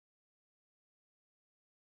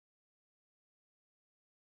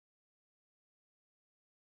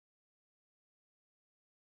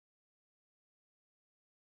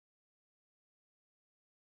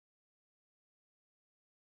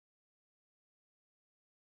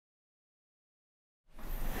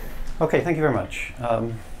Okay, thank you very much.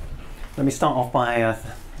 Let me start off by a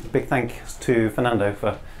big thanks to Fernando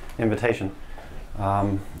for the invitation.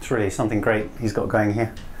 It's really something great he's got going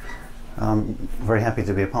here. Very happy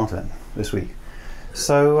to be a part of it this week.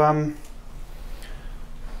 So,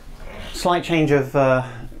 slight change of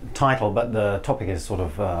title, but the topic is sort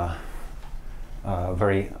of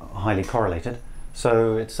very highly correlated.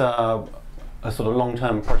 So it's a sort of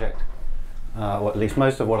long-term project, or at least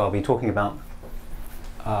most of what I'll be talking about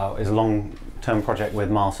is a long-term project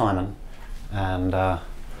with Miles Simon, and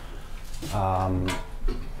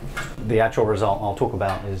the actual result I'll talk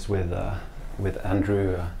about is with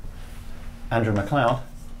Andrew McLeod,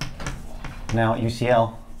 now at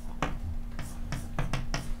UCL.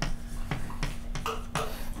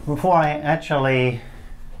 Before I actually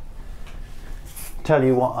tell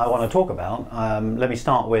you what I want to talk about, let me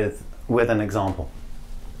start with an example.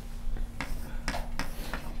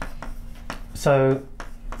 So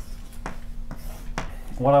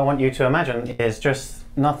what I want you to imagine is just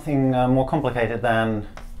nothing more complicated than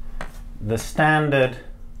the standard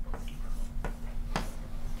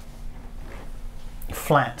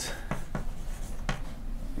flat,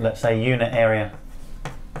 let's say unit area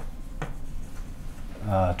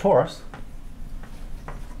torus.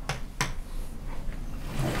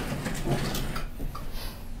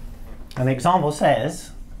 And the example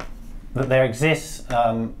says that there exists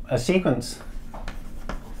a sequence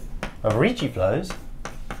of Ricci flows,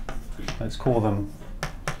 let's call them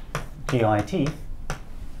GIT,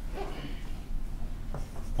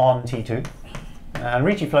 on T2. And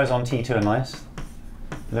Ricci flows on T2 are nice,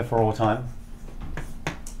 live for all time.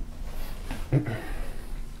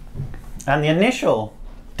 And the initial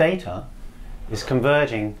data is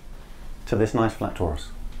converging to this nice flat torus.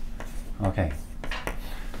 Okay.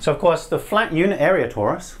 So of course the flat unit area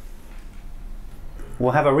torus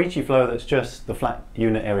will have a Ricci flow that's just the flat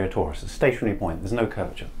unit area torus, a stationary point, there's no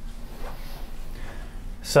curvature.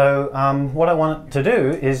 So what I want to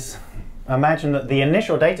do is imagine that the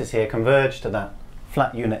initial data here converge to that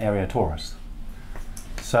flat unit area torus.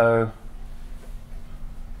 So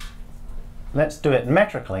let's do it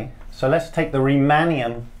metrically. So let's take the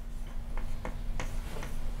Riemannian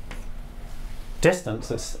distance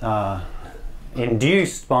that's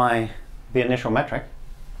induced by the initial metric.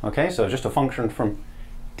 Okay, so just a function from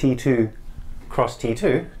T2 cross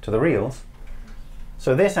T2 to the reals.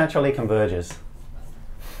 So this actually converges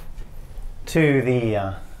to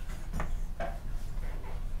the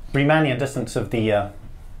Riemannian distance of the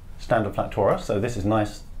standard flat torus. So this is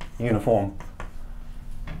nice uniform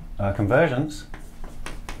convergence.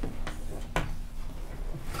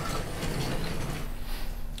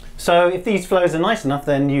 So if these flows are nice enough,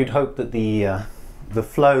 then you'd hope that the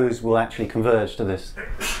flows will actually converge to this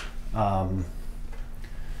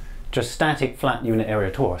just static flat unit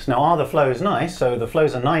area torus. Now, are the flows nice? So the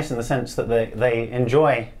flows are nice in the sense that they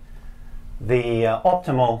enjoy the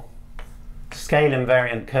optimal scale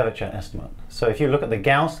invariant curvature estimate. So if you look at the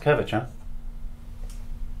Gauss curvature,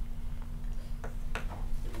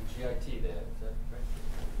 GIT there, is that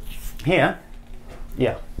correct? here,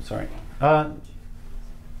 yeah, sorry.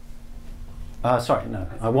 Sorry, no,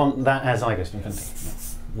 I want that as I goes to infinity.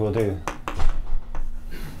 We'll do.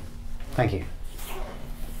 Thank you.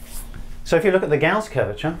 So if you look at the Gauss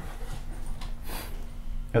curvature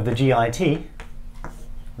of the GIT,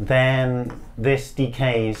 then this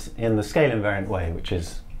decays in the scale invariant way, which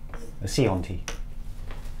is a C on T.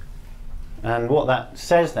 And what that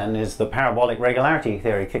says then is the parabolic regularity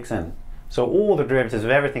theory kicks in. So all the derivatives of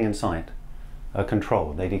everything in sight are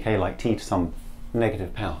controlled. They decay like T to some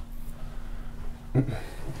negative power.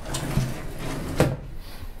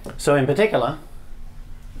 So in particular,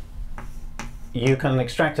 you can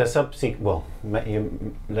extract a subsequence. Well,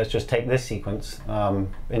 let's just take this sequence.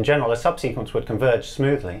 In general, a subsequence would converge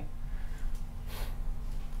smoothly.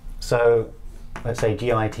 So let's say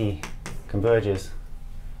GIT converges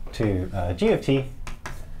to G of T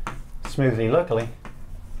smoothly locally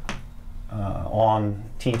on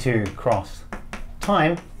T2 cross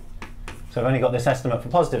time. So I've only got this estimate for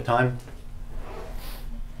positive time.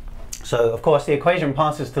 So of course the equation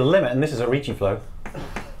passes to the limit, and this is a Ricci flow.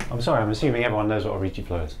 I'm sorry, I'm assuming everyone knows what a Ricci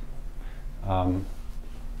flow is. I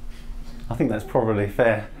think that's probably a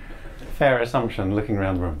fair assumption looking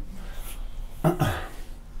around the room.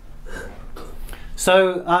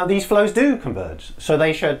 So these flows do converge. So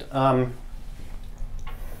they should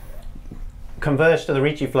converge to the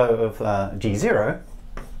Ricci flow of G0,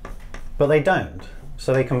 but they don't.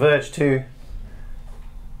 So they converge to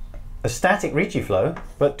a static Ricci flow,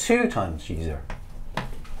 but 2 times G0.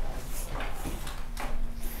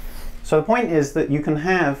 So the point is that you can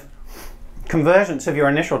have convergence of your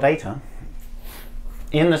initial data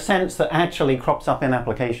in the sense that actually crops up in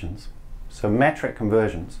applications, so metric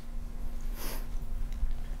convergence,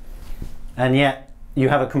 and yet you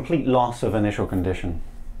have a complete loss of initial condition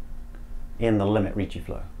in the limit Ricci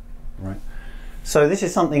flow, right? So this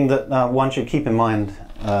is something that one should keep in mind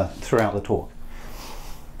throughout the talk.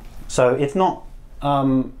 So it's not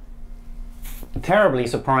terribly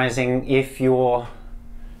surprising if you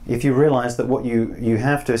realize that what you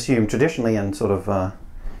have to assume traditionally in sort of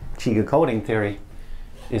Cheeger coding theory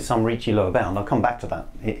is some Ricci lower bound. I'll come back to that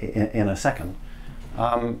in a second.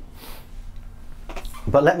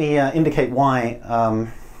 But let me indicate why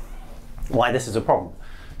this is a problem.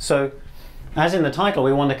 So, as in the title,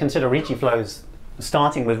 we want to consider Ricci flows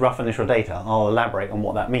starting with rough initial data. I'll elaborate on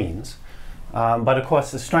what that means. But of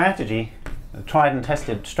course, the strategy, the tried and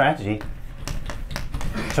tested strategy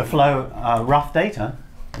to flow rough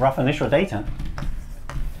initial data,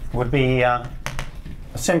 would be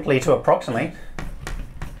simply to approximate.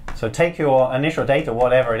 So take your initial data,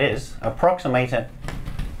 whatever it is, approximate it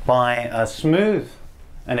by a smooth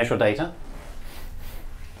initial data,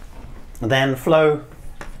 then flow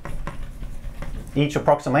each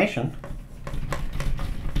approximation,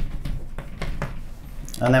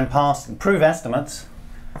 and then prove estimates,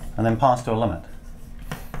 and then pass to a limit.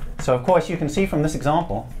 So of course you can see from this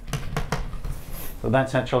example that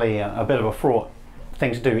that's actually a bit of a fraught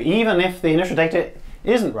thing to do, even if the initial data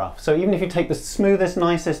isn't rough. So even if you take the smoothest,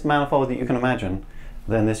 nicest manifold that you can imagine,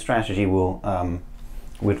 then this strategy will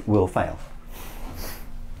fail.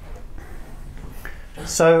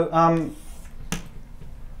 So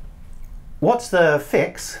what's the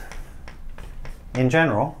fix in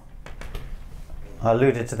general? I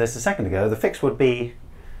alluded to this a second ago. The fix would be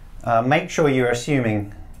make sure you're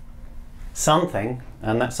assuming something,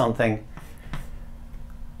 and that something,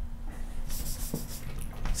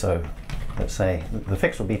 so let's say the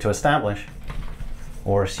fix would be to establish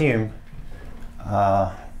or assume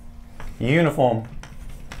uniform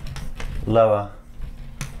lower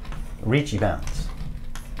Ricci bounds.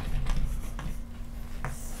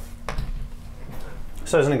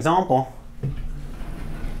 So as an example,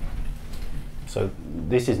 so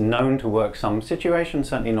this is known to work some situations,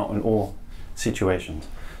 certainly not in all situations.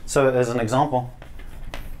 So as an example,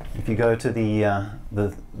 if you go to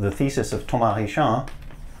the thesis of Thomas Richard,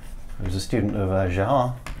 who was a student of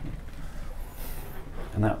Girard,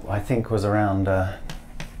 and that I think was around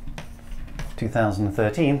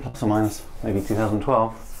 2013, plus or minus maybe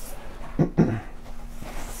 2012,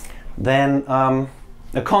 then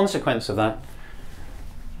a consequence of that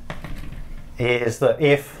is that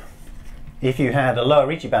if you had a lower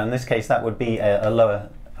Ricci bound, in this case that would be a lower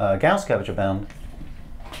Gauss curvature bound,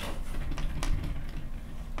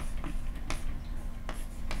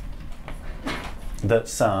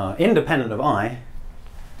 that's independent of I,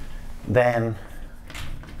 then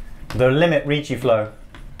the limit Ricci flow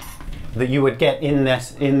that you would get in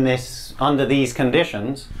this under these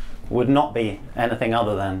conditions would not be anything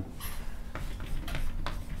other than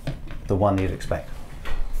the one you'd expect.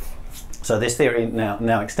 So this theory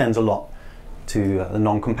now extends a lot to the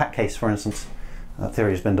non-compact case, for instance. That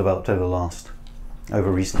theory has been developed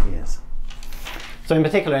over recent years. So in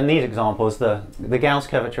particular, in these examples, the Gauss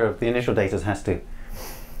curvature of the initial data has to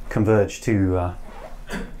converge to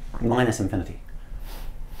minus infinity.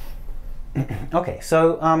 Okay,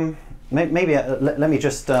 so maybe let me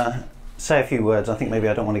just say a few words. I think maybe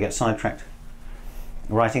I don't want to get sidetracked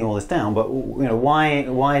writing all this down, but you know,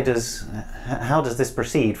 how does this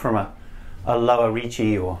proceed from a lower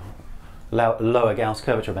Ricci or lower Gauss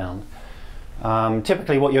curvature bound?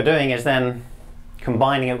 Typically what you're doing is then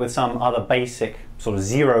combining it with some other basic sort of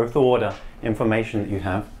zeroth order information that you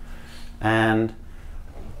have, and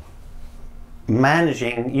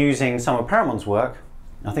managing using some of Perelman's work.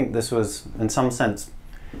 I think this was, in some sense,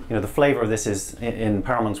 you know, the flavor of this is in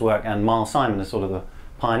Perelman's work, and Miles Simon is sort of the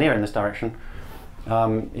pioneer in this direction.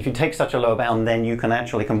 If you take such a lower bound, then you can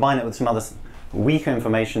actually combine it with some other weaker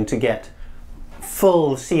information to get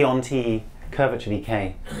full C on T curvature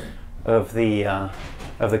decay of the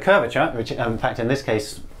curvature, which in fact in this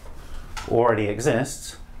case already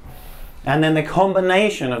exists, and then the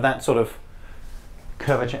combination of that sort of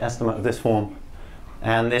curvature estimate of this form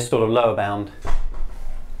and this sort of lower bound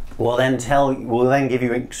will then give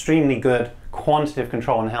you extremely good quantitative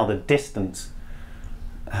control on how the distance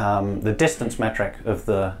metric of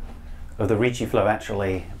the Ricci flow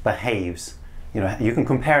actually behaves. You know, you can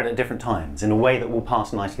compare it at different times in a way that will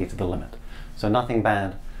pass nicely to the limit. So nothing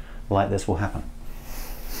bad like this will happen.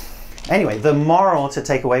 Anyway, the moral to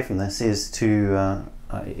take away from this is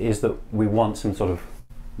that we want some sort of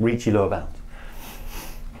Ricci lower bound.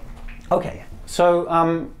 Okay,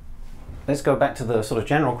 so let's go back to the sort of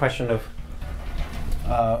general question of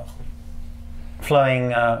flowing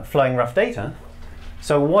rough data.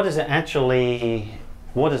 So what does it actually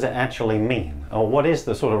mean, or what is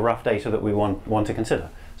the sort of rough data that we want to consider?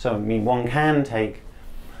 So I mean, one can take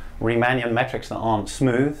Riemannian metrics that aren't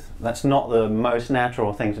smooth. That's not the most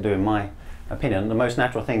natural thing to do, in my opinion. The most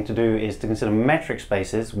natural thing to do is to consider metric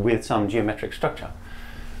spaces with some geometric structure.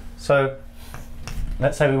 So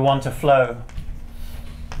let's say we want to flow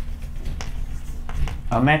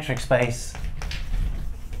a metric space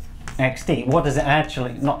XD. What does it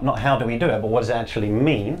actually, not how do we do it, but what does it actually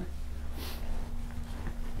mean?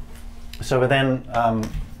 So we're then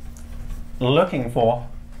looking for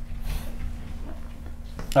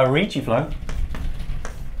a Ricci flow,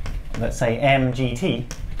 let's say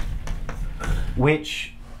MGT,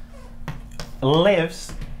 which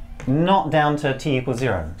lives not down to t equals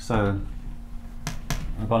 0. So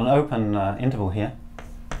I've got an open interval here.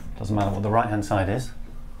 Doesn't matter what the right-hand side is.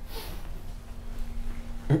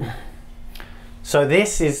 So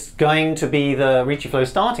this is going to be the Ricci flow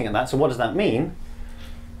starting at that. So what does that mean?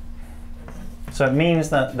 So it means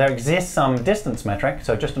that there exists some distance metric.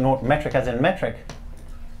 So just a metric as in metric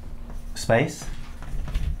space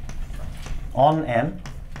on M.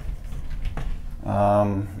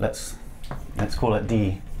 Let's call it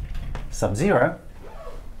D sub 0.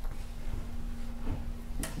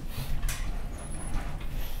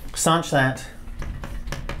 Such that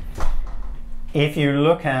if you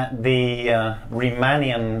look at the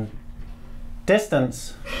Riemannian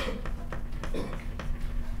distance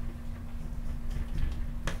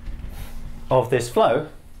of this flow,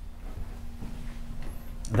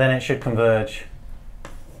 then it should converge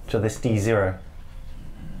to this D0.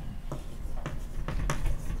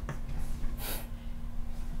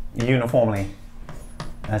 Uniformly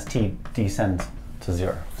as t descends to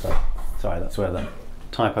 0. So, sorry, that's where the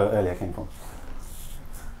typo earlier came from.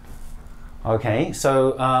 Okay,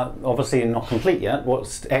 so obviously not complete yet.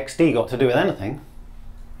 What's XD got to do with anything?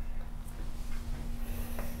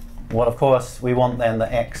 Well, of course, we want then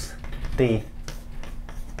that XD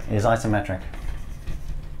is isometric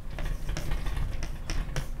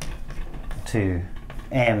to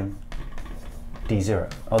M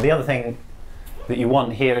D0. Oh, the other thing that you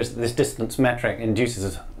want here is that this distance metric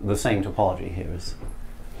induces the same topology here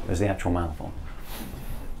as the actual manifold.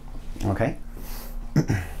 Okay.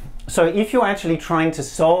 So if you're actually trying to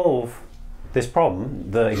solve this problem,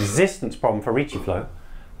 the existence problem for Ricci flow,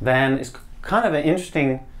 then it's kind of an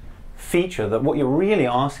interesting feature that what you're really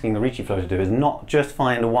asking the Ricci flow to do is not just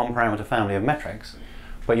find a one parameter family of metrics,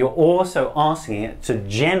 but you're also asking it to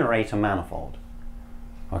generate a manifold.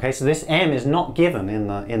 Okay, so this M is not given in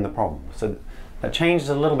the problem. So that changes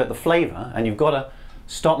a little bit the flavor, and you've got to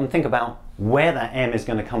stop and think about where that M is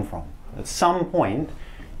going to come from. At some point,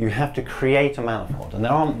 you have to create a manifold, and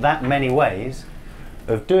there aren't that many ways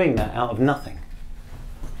of doing that out of nothing.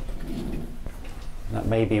 That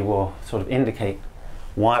maybe will sort of indicate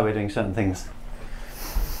why we're doing certain things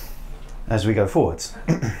as we go forwards.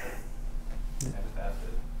 Can I just ask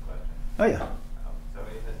a question? Oh yeah. So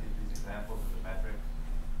it has these examples of the metric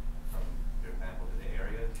from your example to the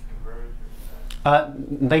area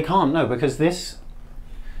converge? They can't, no, because this,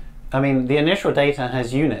 I mean, the initial data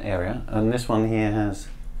has unit area, and this one here has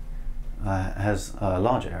a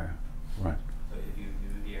larger area, right? So if you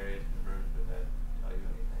knew the area to converge, would that tell you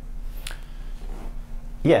anything?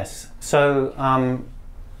 Yes. So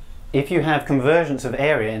if you have convergence of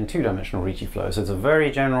area in two-dimensional Ricci flows, it's a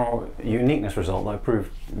very general uniqueness result that I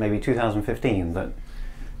proved maybe 2015, that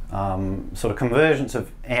sort of convergence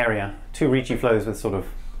of area, two Ricci flows with sort of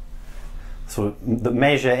the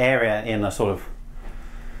measure area in a sort of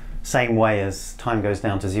same way as time goes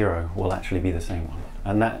down to 0 will actually be the same one.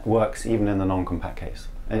 And that works even in the non-compact case.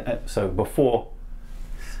 So before,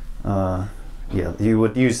 yeah, you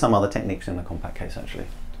would use some other techniques in the compact case actually.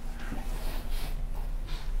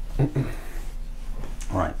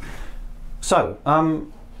 All right. So,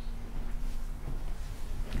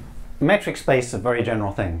 metric space is a very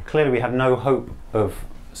general thing. Clearly we have no hope of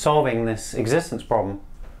solving this existence problem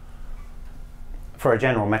for a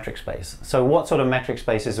general metric space. So what sort of metric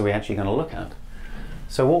spaces are we actually going to look at?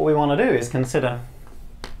 So what we want to do is consider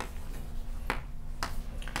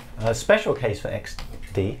a special case for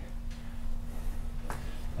XD,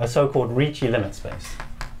 a so-called Ricci limit space.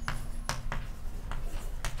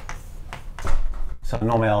 So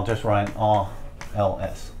normally I'll just write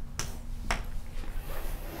RLS.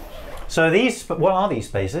 So these, what are these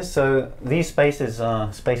spaces? So these spaces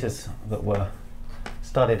are spaces that were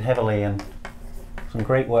studied heavily in some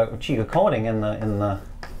great work with Chiga coding in the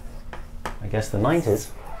I guess the 90s.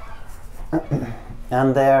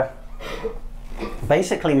 and they're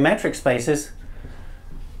basically metric spaces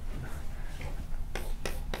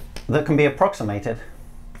that can be approximated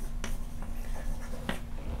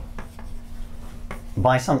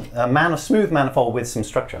by a smooth manifold with some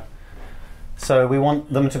structure. So we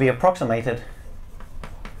want them to be approximated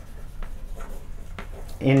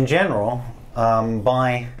in general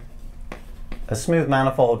by a smooth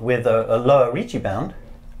manifold with a lower Ricci bound.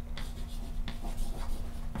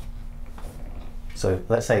 So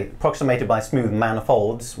let's say approximated by smooth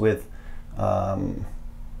manifolds with some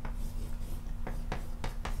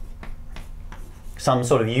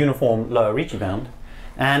sort of uniform lower Ricci bound.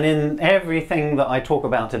 And in everything that I talk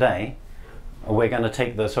about today, we're going to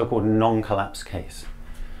take the so-called non-collapse case.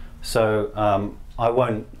 So I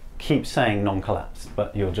won't keep saying non-collapse,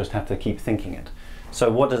 but you'll just have to keep thinking it.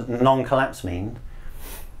 So what does non-collapse mean?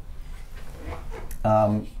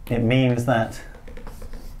 It means that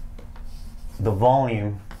the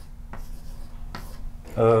volume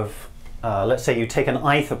of, let's say you take an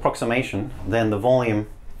ith approximation, then the volume,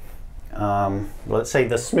 let's say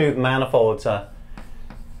the smooth manifolds are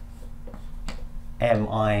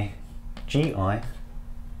mi, gi,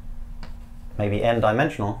 maybe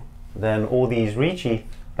n-dimensional, then all these Ricci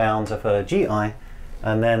bounds are for gi,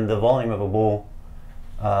 and then the volume of a ball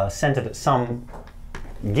centered at some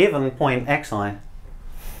given point xi,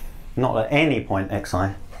 not at any point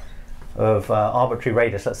xi, of arbitrary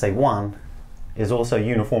radius, let's say 1, is also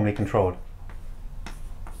uniformly controlled.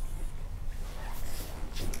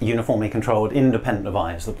 Uniformly controlled, independent of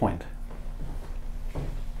I is the point.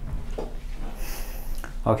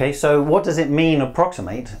 Okay, so what does it mean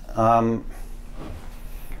approximate?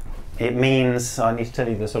 It means, I need to tell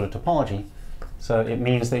you the sort of topology. So it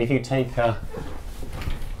means that if you take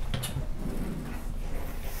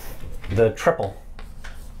the triple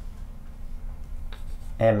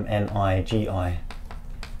mni, gi,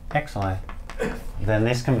 xi, then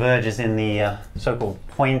this converges in the so-called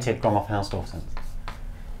pointed Gromov-Hausdorff sense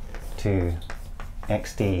to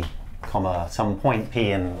xd, comma, some point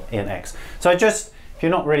p in x. So just, if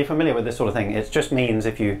you're not really familiar with this sort of thing, it just means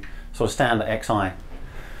if you sort of stand at xi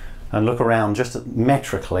and look around just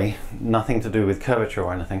metrically, nothing to do with curvature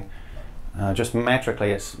or anything, just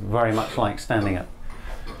metrically, it's very much like standing at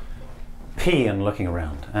P and looking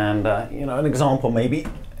around. And you know, an example maybe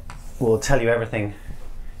will tell you everything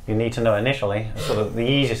you need to know initially. Sort of the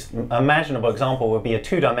easiest imaginable example would be a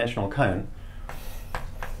two-dimensional cone.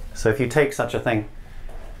 So if you take such a thing,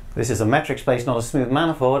 this is a metric space, not a smooth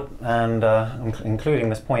manifold, and including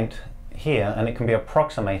this point here, and it can be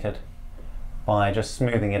approximated by just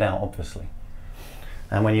smoothing it out, obviously.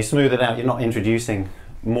 And when you smooth it out, you're not introducing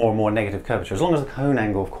more and more negative curvature, as long as the cone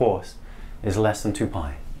angle, of course, is less than 2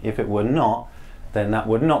 pi. If it were not, then that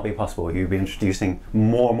would not be possible. You'd be introducing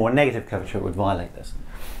more and more negative curvature. It would violate this.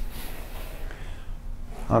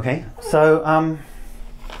 Okay, so,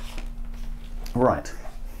 right.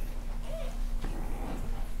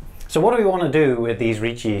 So what do we want to do with these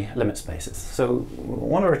Ricci limit spaces? So we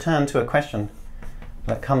want to return to a question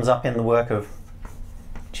that comes up in the work of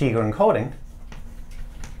Cheeger and Cording.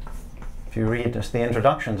 If you read just the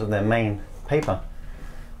introductions of their main paper,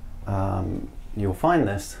 you'll find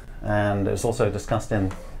this, and it's also discussed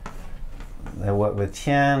in their work with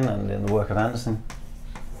Tien and in the work of Anderson.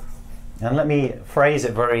 And let me phrase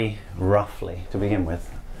it very roughly to begin with.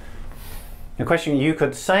 The question you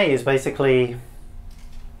could say is basically,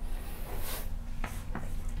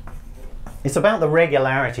 it's about the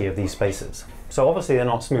regularity of these spaces. So obviously they're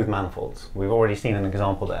not smooth manifolds. We've already seen an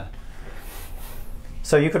example there.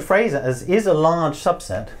 So you could phrase it as, is a large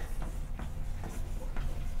subset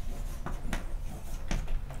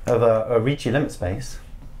of a Ricci limit space,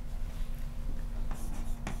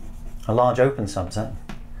 a large open subset,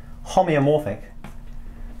 homeomorphic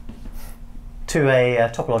to a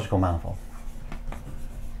topological manifold.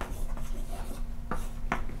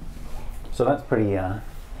 So that's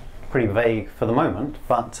pretty vague for the moment,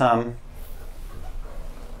 but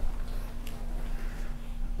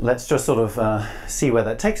let's just sort of see where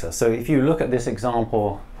that takes us. So if you look at this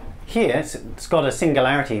example here, it's got a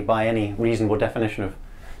singularity by any reasonable definition of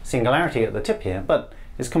singularity at the tip here, but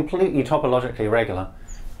it's completely topologically regular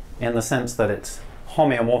in the sense that it's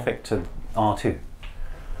homeomorphic to R2.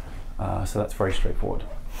 So that's very straightforward.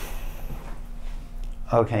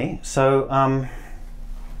 Okay, so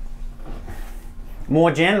more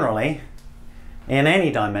generally, in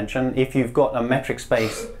any dimension, if you've got a metric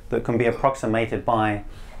space that can be approximated by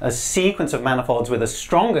a sequence of manifolds with a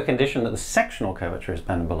stronger condition that the sectional curvature is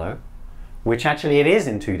bounded below, which actually it is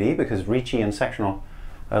in 2D because Ricci and sectional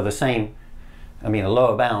are the same. I mean, a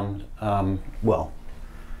lower bound, well,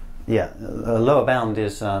 yeah, a lower bound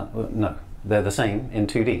is, no, they're the same in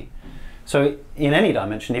 2D. So in any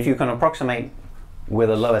dimension, if you can approximate with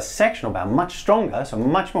a lower sectional bound, much stronger, so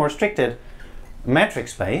much more restricted metric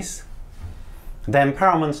space, then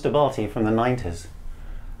Perelman stability from the 90s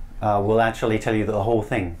will actually tell you that the whole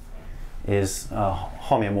thing is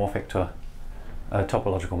homeomorphic to a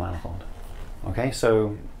topological manifold. Okay,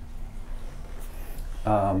 so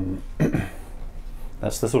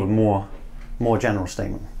that's the sort of more general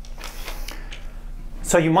statement.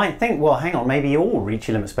 So you might think, well, hang on, maybe all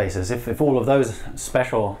Ricci limit spaces, if all of those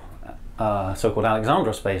special so-called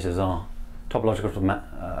Alexandra spaces are topological to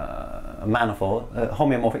manifold,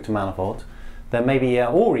 homeomorphic to manifolds, then maybe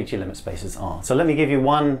all Ricci limit spaces are. So let me give you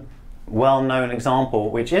one well-known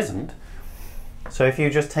example which isn't. So if you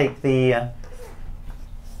just take the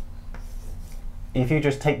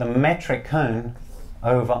metric cone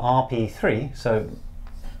over RP3, so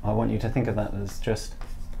I want you to think of that as just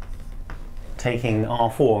taking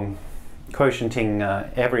R4 and quotienting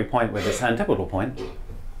every point with its antipodal point,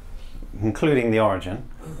 including the origin,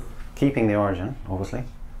 keeping the origin, obviously.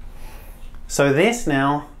 So this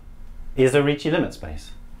now is a Ricci limit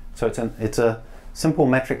space. So it's a simple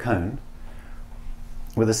metric cone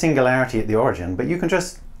with a singularity at the origin, but you can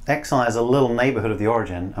just excise a little neighborhood of the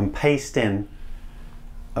origin and paste in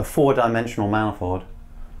a 4-dimensional manifold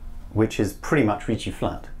which is pretty much Ricci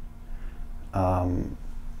flat.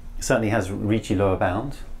 Certainly has Ricci lower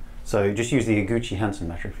bounds. So just use the Iguchi-Hansen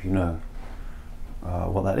metric if you know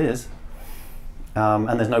what that is.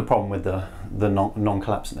 And there's no problem with the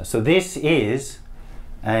non-collapsedness. So this is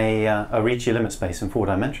a Ricci limit space in 4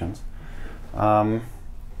 dimensions. And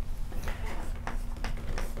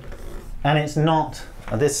it's not,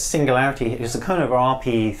 this singularity, it's a cone over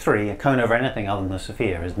RP3, a cone over anything other than the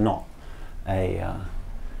sphere is not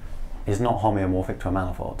homeomorphic to a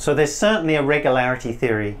manifold. So there's certainly a regularity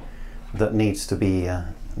theory that needs to be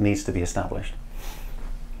established.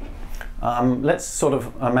 Let's sort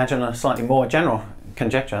of imagine a slightly more general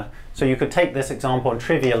conjecture. So you could take this example and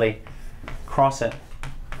trivially cross it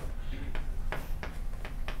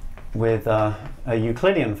with a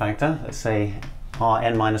Euclidean factor, let's say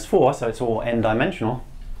Rn-4, so it's all n-dimensional.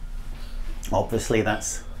 Obviously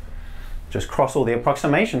that's just cross all the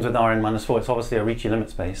approximations with Rn-4, it's obviously a Ricci limit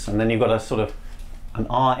space. And then you've got a sort of an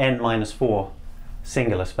Rn-4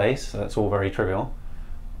 singular space, so that's all very trivial.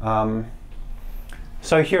 So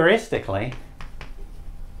heuristically,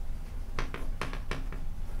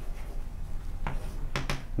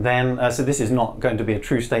 then, so this is not going to be a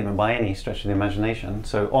true statement by any stretch of the imagination.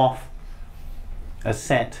 So off a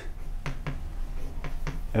set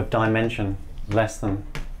of dimension less than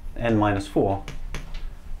n-4,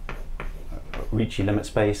 Ricci limit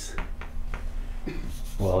space,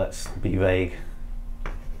 well, let's be vague.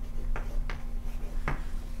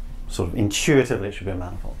 Sort of intuitively it should be a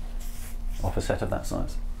manifold off a set of that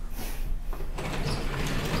size.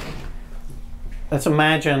 Let's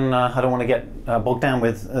imagine, I don't want to get bogged down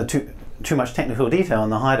with too much technical detail in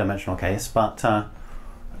the high dimensional case, but to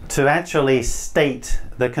actually state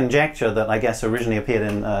the conjecture that I guess originally appeared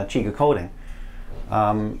in Chiga coding,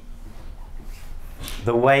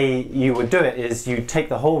 the way you would do it is you take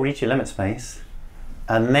the whole Ricci limit space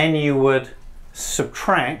and then you would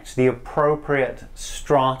subtract the appropriate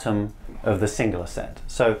stratum of the singular set.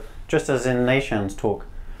 So just as in Nation's talk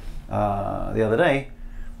the other day,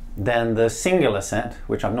 then the singular set,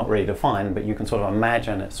 which I've not really defined, but you can sort of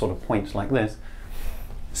imagine it sort of points like this,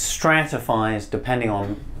 stratifies depending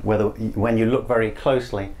on whether, when you look very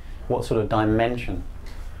closely, what sort of dimension.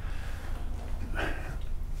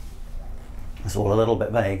 It's all a little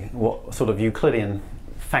bit vague, what sort of Euclidean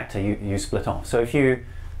factor you split off. So if you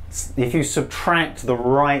subtract the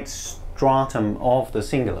right stratum of the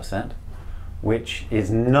singular set, which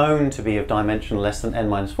is known to be of dimension less than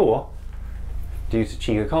n-4 due to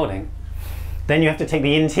Chiga coding, then you have to take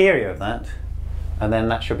the interior of that, and then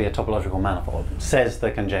that should be a topological manifold, says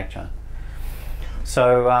the conjecture.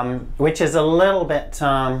 So, which is a little bit,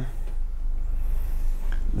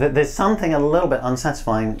 there's something a little bit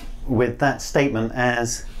unsatisfying with that statement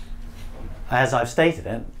as I've stated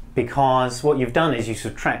it, because what you've done is you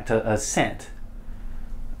subtract a set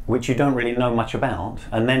which you don't really know much about,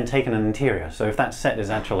 and then taken an interior. So if that set is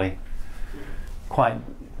actually quite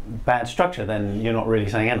bad structure, then you're not really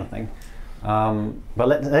saying anything. But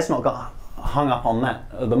let's not get hung up on that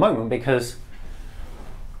at the moment, because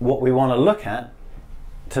what we want to look at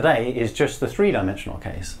today is just the 3-dimensional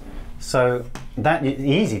case. So that is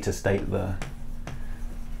easy to state the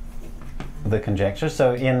conjecture.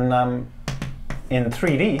 So in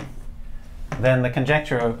 3D, then the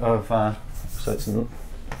conjecture of so it's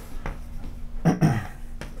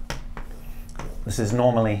This is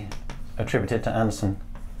normally attributed to Anderson.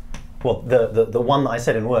 Well, the one that I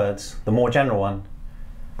said in words, the more general one,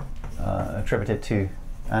 attributed to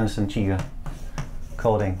Anderson, Chiga,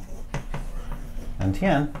 Kolding, and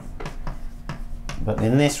Tian. But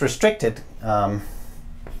in this restricted, so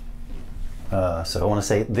I want to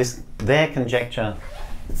say this, their conjecture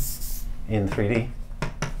in 3D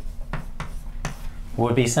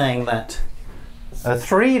would be saying that a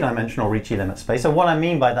three-dimensional Ricci limit space. So what I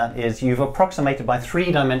mean by that is you've approximated by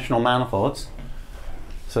three-dimensional manifolds.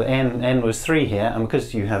 So n was 3 here, and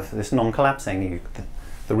because you have this non-collapsing,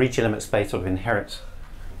 the Ricci limit space sort of inherits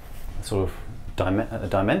a sort of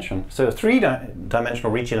dimension. So a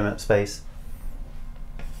three-dimensional Ricci limit space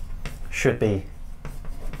should be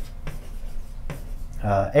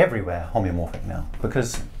everywhere homeomorphic now,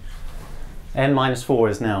 because n minus 4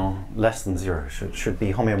 is now less than 0, should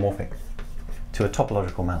be homeomorphic to a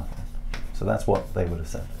topological manifold. So that's what they would have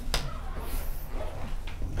said.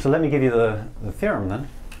 So let me give you the theorem then.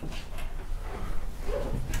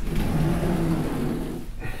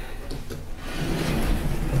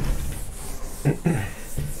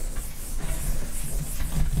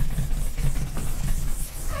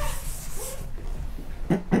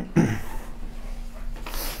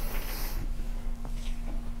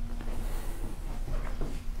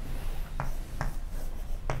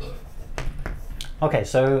 Okay,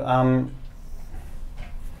 so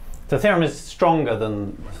the theorem is stronger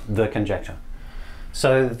than the conjecture.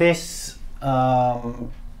 So this, as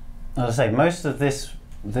I say, most of this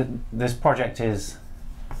project is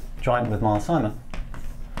joint with Miles Simon.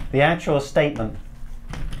 The actual statement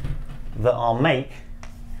that I'll make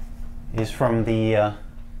is from the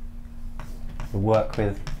work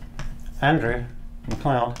with Andrew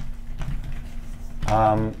McLeod.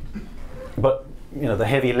 But you know, the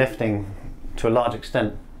heavy lifting, to a large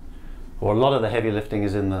extent, or a lot of the heavy lifting,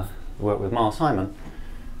 is in the work with Miles Simon,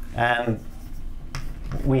 and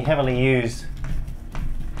we heavily use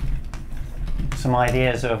some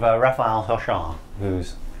ideas of Raphael Hochar,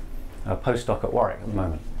 who's a postdoc at Warwick at the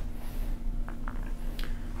moment.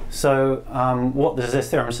 So what does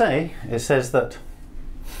this theorem say? It says that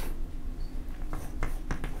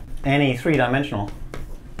any three-dimensional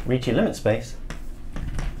Ricci limit space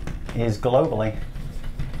is globally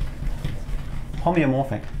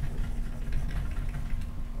homeomorphic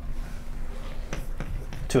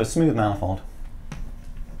to a smooth manifold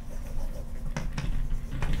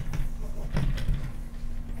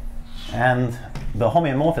and the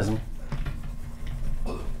homeomorphism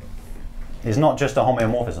is not just a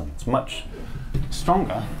homeomorphism, it's much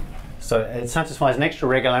stronger. So it satisfies an extra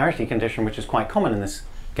regularity condition which is quite common in this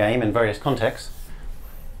game in various contexts.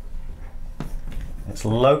 It's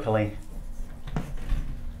locally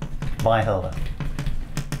bi-Hilda.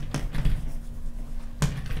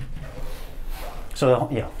 So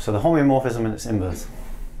yeah, so the homeomorphism in its inverse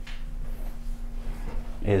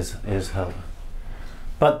is Hilda.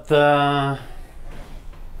 But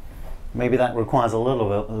maybe that requires a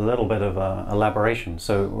little bit of elaboration.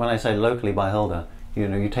 So when I say locally bi-Hilda, you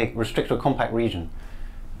know, you restrict a compact region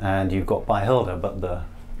and you've got bi-Hilda, but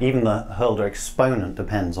even the Hilda exponent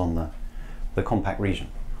depends on the compact region.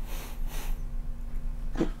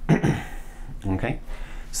 Okay,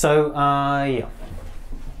 so yeah.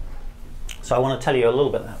 So I want to tell you a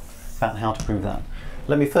little bit about how to prove that.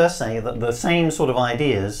 Let me first say that the same sort of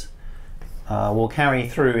ideas will carry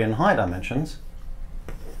through in high dimensions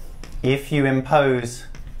if you impose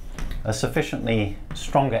a sufficiently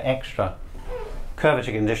stronger extra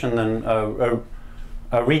curvature condition than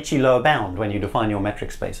a Ricci lower bound when you define your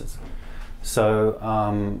metric spaces. So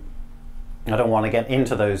I don't want to get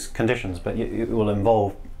into those conditions, but it will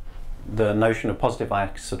involve the notion of positive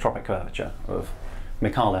isotropic curvature of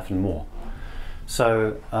Mikhailov and Moore.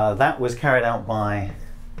 So that was carried out by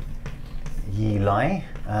Yi Lai,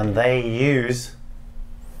 and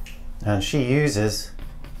she uses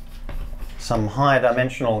some higher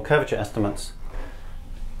dimensional curvature estimates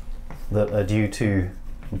that are due to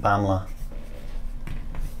Bamla,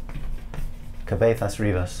 Cabezas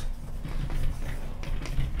Rivas,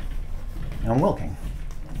 and Wilking.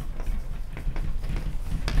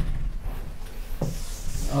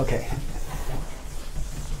 Okay.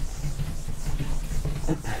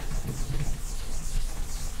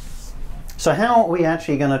 So how are we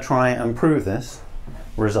actually going to try and prove this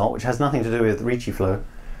result, which has nothing to do with Ricci flow,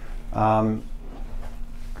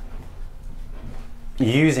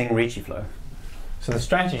 using Ricci flow? So the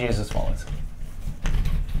strategy is as follows.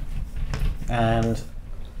 And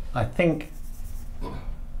I think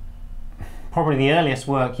probably the earliest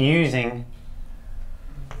work using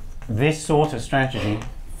this sort of strategy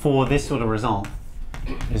for this sort of result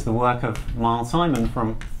is the work of Miles Simon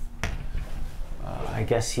from, I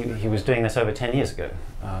guess he was doing this over 10 years ago,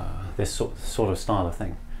 this sort of style of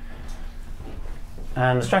thing.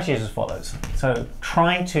 And the strategy is as follows. So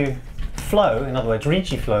try to flow, in other words,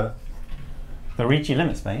 Ricci flow, the Ricci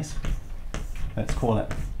limit space, let's call it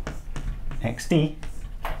XD.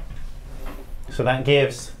 So that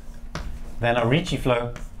gives then a Ricci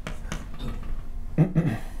flow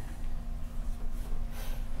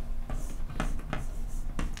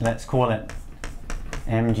let's call it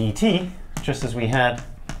MGT, just as we had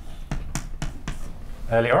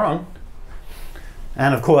earlier on.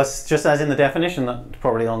 And of course, just as in the definition that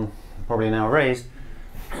probably now erased,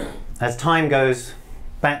 as time goes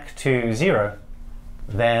back to 0,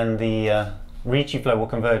 then the Ricci flow will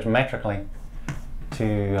converge metrically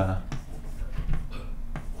to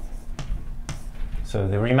so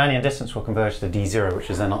the Riemannian distance will converge to D0, which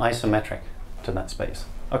is then isometric to that space.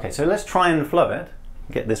 Okay, so let's try and flow it,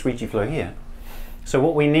 get this Ricci flow here. So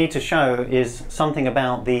what we need to show is something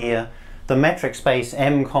about the metric space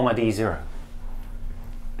M, D0.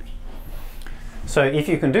 So if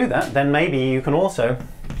you can do that, then maybe you can also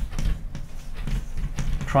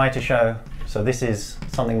try to show, so this is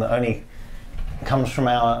something that only comes from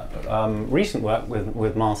our recent work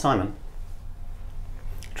with Miles Simon.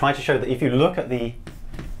 Try to show that if you look at the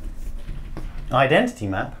identity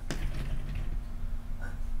map,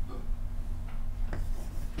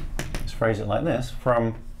 let's phrase it like this,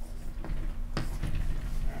 from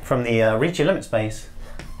the Ricci limit space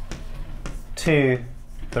to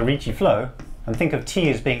the Ricci flow, and think of T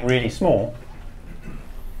as being really small,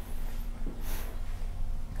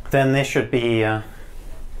 then this should be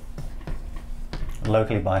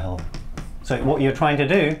locally bihelder. So what you're trying to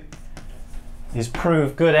do is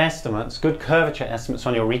prove good estimates, good curvature estimates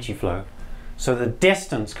on your Ricci flow, so the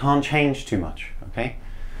distance can't change too much, okay?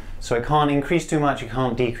 So it can't increase too much, it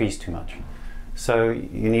can't decrease too much. So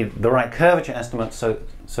you need the right curvature estimates, so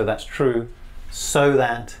that's true, so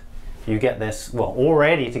that you get this, well,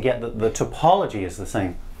 already to get the topology is the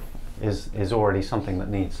same, is already something that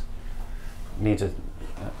needs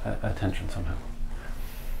attention somehow.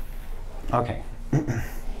 Okay.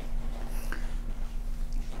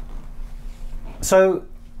 So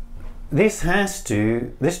this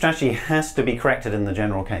strategy has to be corrected in the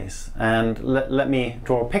general case, and let me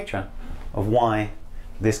draw a picture of why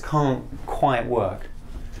this can't quite work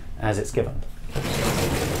as it's given.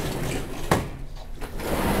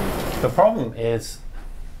 The problem is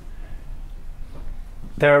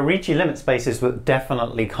there are Ricci limit spaces that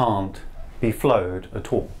definitely can't be flowed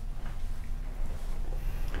at all.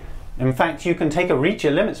 In fact, you can take a Ricci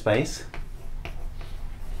limit space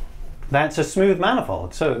that's a smooth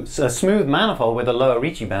manifold. So a smooth manifold with a lower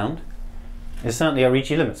Ricci bound is certainly a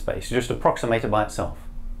Ricci limit space, just approximated by itself.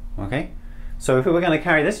 Okay? So if we were going to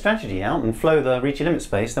carry this strategy out and flow the Ricci limit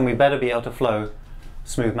space, then we better be able to flow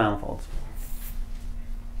smooth manifolds.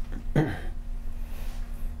 The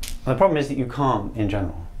problem is that you can't in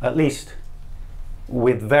general, at least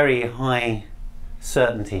with very high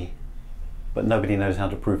certainty, but nobody knows how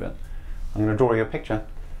to prove it. I'm going to draw you a picture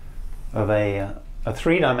of a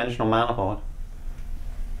three-dimensional manifold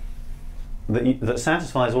that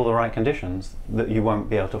satisfies all the right conditions that you won't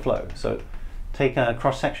be able to flow. So take a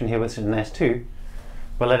cross-section here which is an S2,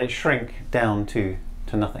 but let it shrink down to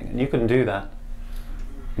nothing. And you can do that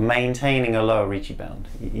maintaining a lower Ricci bound,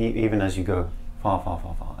 even as you go far, far,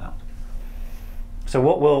 far, far out. So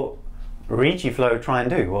what will Ricci flow try and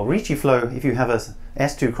do? Well, Ricci flow, if you have a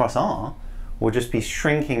S2 cross R, will just be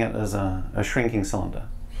shrinking it as a shrinking cylinder.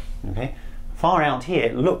 Okay? Far out here,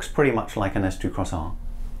 it looks pretty much like an S2 cross R,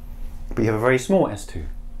 but you have a very small S2.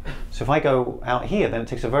 So if I go out here, then it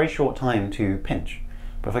takes a very short time to pinch.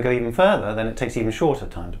 But if I go even further, then it takes even shorter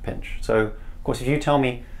time to pinch. So, of course, if you tell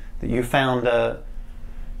me that you found a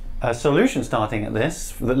solution starting at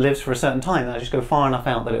this that lives for a certain time, then I just go far enough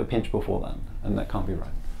out that it will pinch before then, and that can't be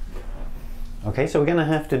right. Okay, so we're going to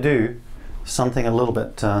have to do something a little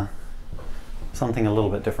bit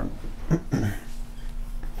different.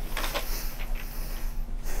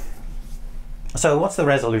 So what's the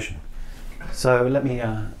resolution? So let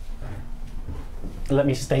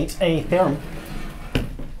me state a theorem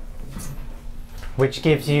which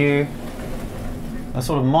gives you a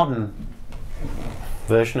sort of modern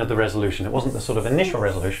version of the resolution. It wasn't the sort of initial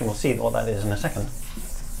resolution. We'll see what that is in a second.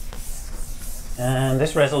 And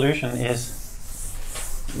this resolution is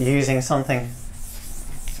using something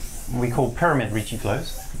we call pyramid Ricci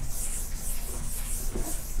flows.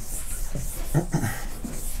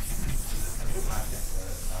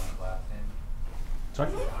 Sorry?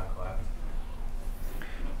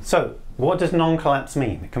 So, what does non-collapse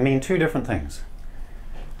mean? It can mean two different things.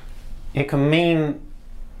 it can mean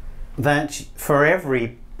that for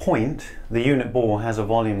every point the unit bore has a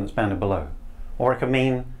volume that's bounded below, or it can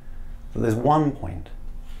mean that there's one point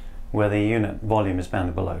where the unit volume is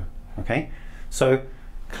bounded below. Okay, so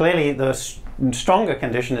clearly the stronger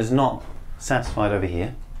condition is not satisfied over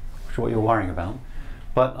here, which is what you're worrying about,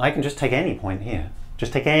 but I can just take any point here,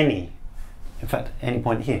 just take any, in fact any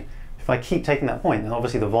point here. If I keep taking that point, then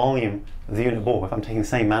obviously the volume of the unit bore, if I'm taking the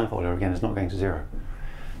same manifold over again, is not going to zero.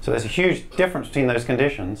 So there's a huge difference between those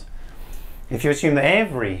conditions. If you assume that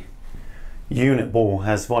every unit bore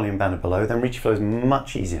has volume bounded below, then Ricci flow is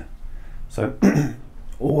much easier. So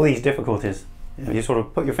all these difficulties, you sort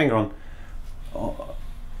of put your finger on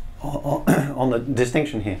the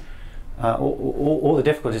distinction here. All the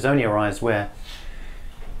difficulties only arise where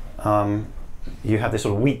you have this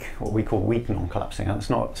sort of weak, what we call weak non-collapsing. That's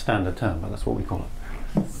not a standard term, but that's what we call it.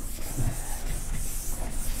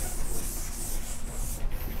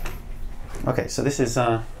 Okay, so this is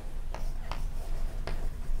a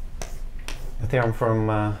theorem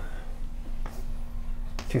from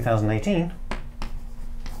 2018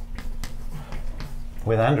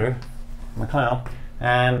 with Andrew McLeod,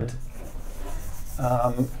 and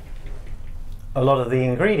a lot of the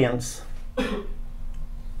ingredients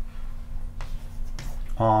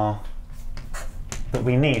that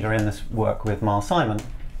we need are in this work with Miles Simon,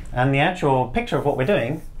 and the actual picture of what we're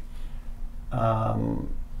doing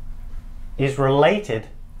is related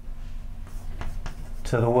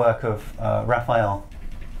to the work of Raphael,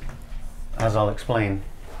 as I'll explain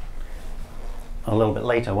a little bit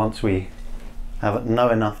later once we know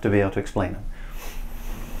enough to be able to explain it.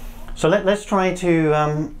 So let's try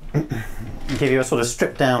to give you a sort of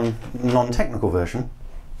stripped down non-technical version.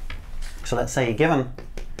 So let's say given,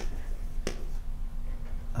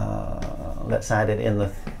 let's add it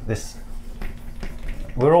in this,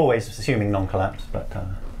 we're always assuming non-collapse, but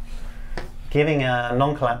giving a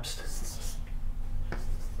non-collapsed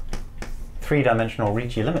three-dimensional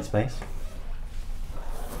Ricci limit space,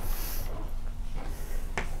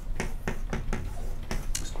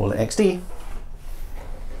 let's call it XD,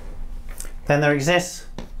 then there exists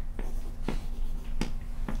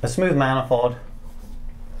a smooth manifold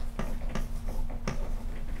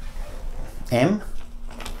M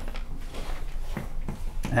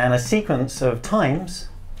and a sequence of times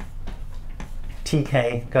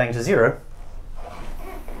tk going to 0,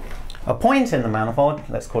 a point in the manifold,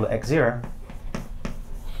 let's call it x0,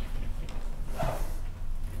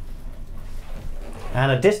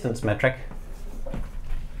 and a distance metric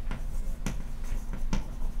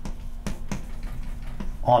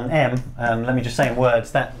on M, and let me just say in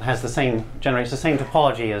words, that has the same, generates the same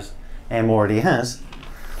topology as M already has,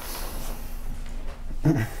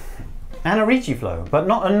 and a Ricci flow, but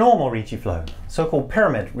not a normal Ricci flow, so-called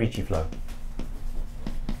pyramid Ricci flow.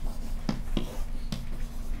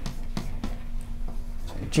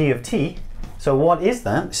 G of t. So what is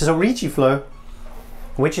that? This is a Ricci flow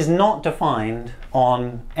which is not defined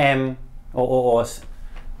on M,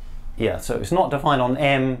 yeah, so it's not defined on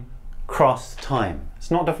M cross time.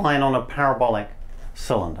 It's not defined on a parabolic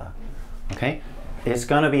cylinder, okay? It's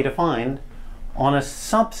going to be defined on a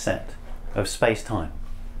subset of space-time,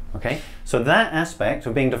 okay? So that aspect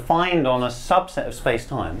of being defined on a subset of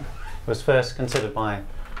space-time was first considered by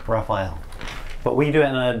Raphael. But we do it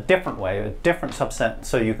in a different way, a different subset,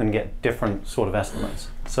 so you can get different sort of estimates.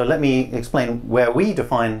 So let me explain where we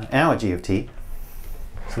define our G of t.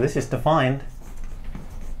 So this is defined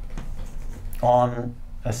on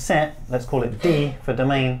a set, let's call it D for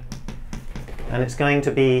domain, and it's going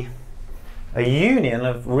to be a union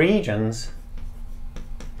of regions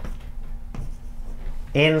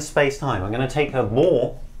in space-time. I'm going to take a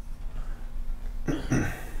ball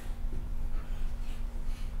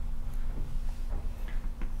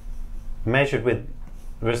measured with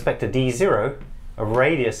respect to d0 of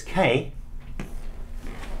radius k,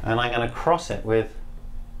 and I'm going to cross it with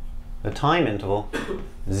the time interval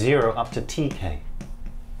 0 up to tk.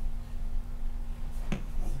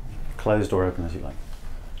 Closed or open as you like.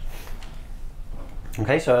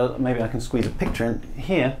 Okay, so maybe I can squeeze a picture in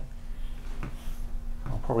here.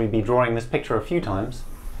 I'll probably be drawing this picture a few times.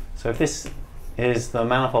 So if this is the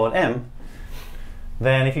manifold M,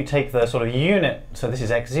 then if you take the sort of unit, so this is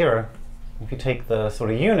x0, if you take the sort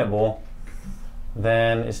of unit ball,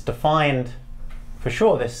 then it's defined for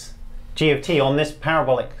sure this G of t on this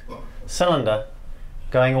parabolic cylinder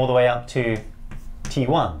going all the way up to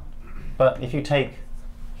t1. But if you take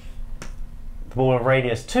the ball of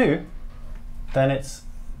radius 2, then it's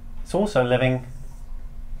also living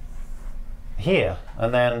here,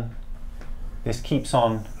 and then this keeps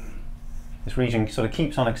on, this region sort of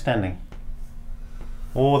keeps on extending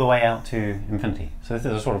all the way out to infinity. So this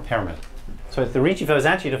is a sort of pyramid. So the Ricci flow is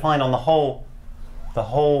actually defined on the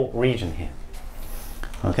whole region here.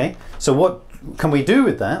 Okay, so what can we do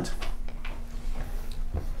with that?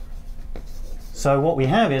 So what we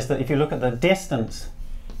have is that if you look at the distance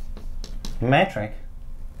metric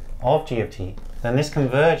of g of t, then this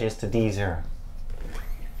converges to d0.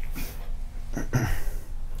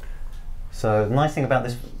 So the nice thing about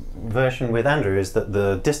this version with Andrew is that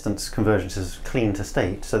the distance convergence is clean to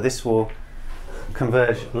state, so this will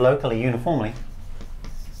converge locally uniformly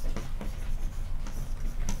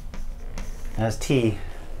as t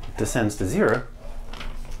descends to 0.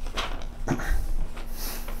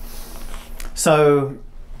 So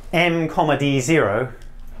m comma d0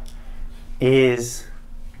 is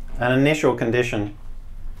an initial condition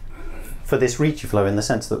for this Ricci flow in the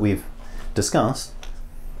sense that we've discussed.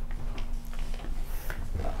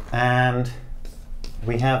 And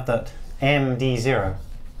we have that m d0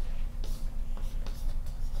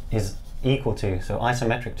 is equal to, so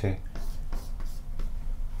isometric to,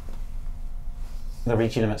 the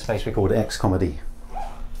Ricci limit space we called x comma d.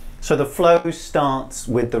 So the flow starts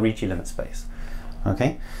with the Ricci limit space.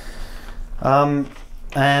 Okay,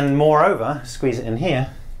 and moreover, squeeze it in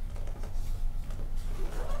here,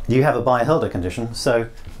 you have a Biot-Hilder condition. So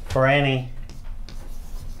for any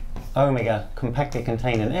omega compactly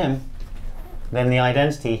contained in M, then the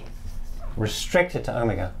identity restricted to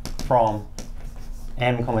omega from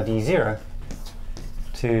m comma d0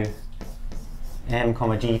 to m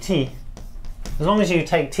comma gt, as long as you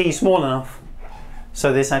take t small enough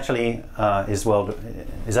so this actually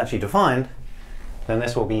is actually defined, then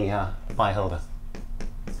this will be Biot-Hilder.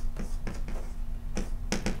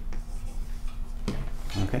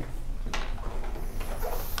 Okay.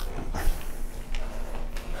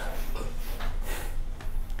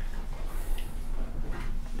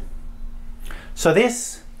 So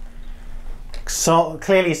this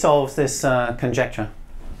clearly solves this conjecture,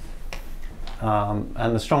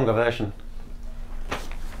 and the stronger version,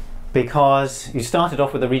 because you started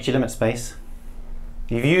off with a Ricci limit space.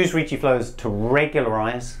 You've used Ricci flows to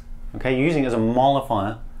regularize, okay, using it as a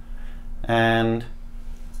mollifier, and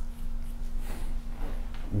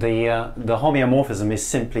the homeomorphism is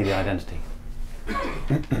simply the identity.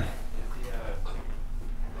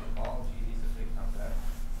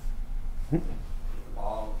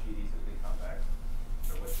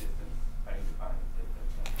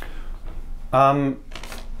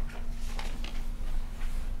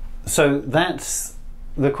 So that's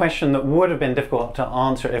the question that would have been difficult to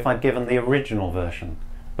answer if I'd given the original version.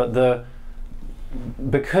 But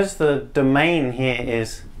because the domain here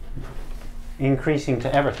is increasing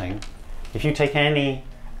to everything, if you take any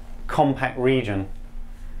compact region,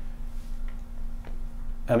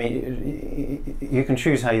 I mean, you can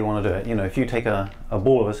choose how you want to do it. You know, if you take a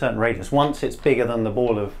ball of a certain radius, once it's bigger than the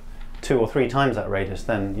ball of 2 or 3 times that radius,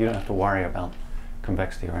 then you don't have to worry about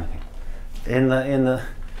convexity or anything.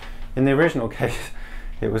 In the original case,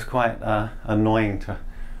 it was quite annoying to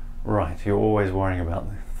write. You're always worrying about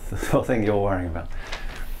the sort of thing you're worrying about.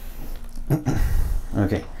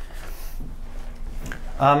 Okay.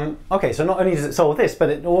 Okay, so not only does it solve this, but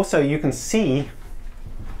it also, you can see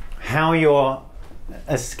how you're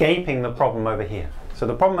escaping the problem over here. So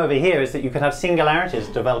the problem over here is that you could have singularities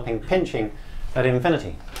developing pinching at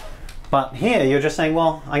infinity. But here you're just saying,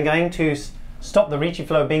 well, I'm going to stop the Ricci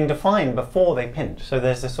flow being defined before they pinch. So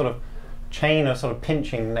there's this sort of chain of sort of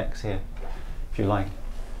pinching necks here, if you like,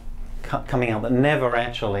 coming out that never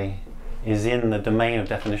actually is in the domain of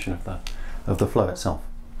definition of the flow itself.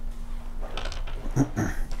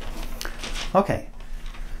 Okay,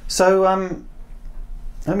 so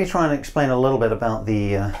let me try and explain a little bit about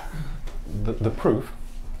the proof.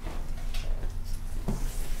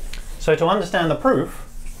 So to understand the proof,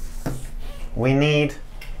 we need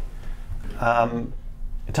to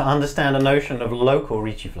understand a notion of local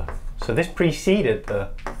Ricci flow. So this preceded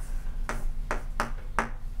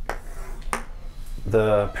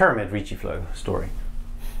the pyramid Ricci flow story.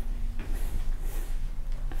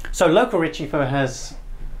 So local Ricci flow has,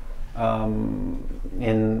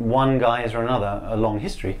 in one guise or another, a long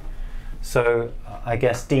history. So I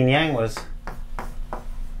guess Dean Yang was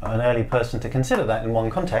an early person to consider that in one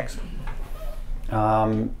context.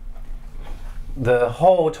 The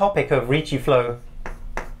whole topic of Ricci flow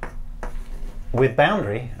with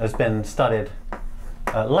boundary has been studied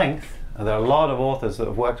at length. There are a lot of authors that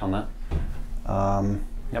have worked on that.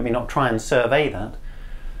 Let me not try and survey that.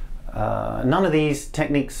 None of these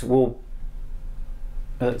techniques will.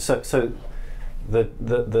 So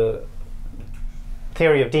the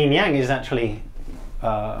theory of Dean Yang is actually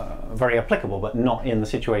very applicable, but not in the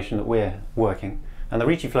situation that we're working. And the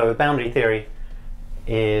Ricci flow with boundary theory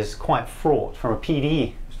is quite fraught. From a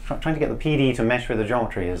PDE, trying to get the PDE to mesh with the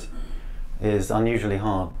geometry is unusually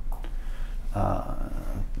hard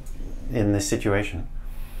in this situation.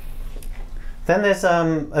 Then there's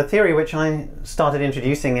a theory which I started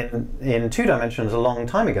introducing in 2 dimensions a long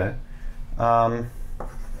time ago.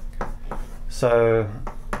 So,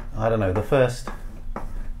 I don't know, the first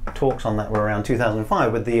talks on that were around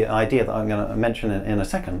 2005 with the idea that I'm going to mention in a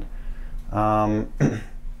second.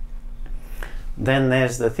 Then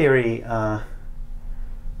there's the theory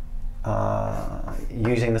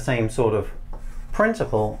using the same sort of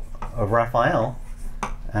principle of Raphael,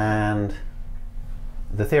 and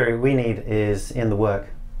the theory we need is in the work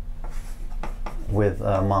with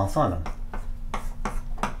Miles Simon.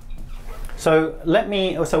 So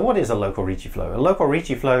what is a local Ricci flow? A local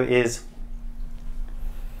Ricci flow is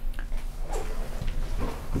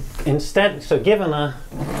given a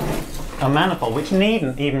manifold, which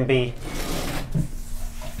needn't even be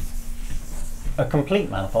a complete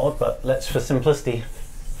manifold, but let's for simplicity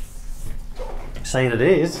say that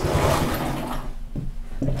it is.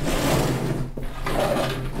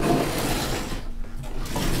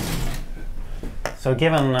 So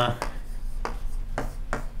given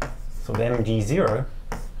sort of mg0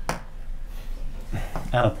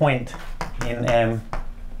 and a point in M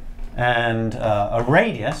and a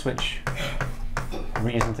radius, which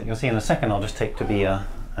reasons that you'll see in a second I'll just take to be an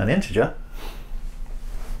integer.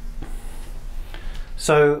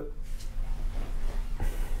 So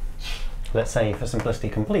let's say for simplicity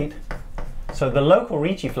complete. So the local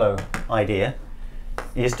Ricci flow idea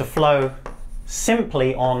is to flow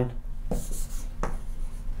simply on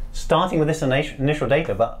starting with this initial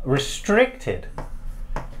data, but restricted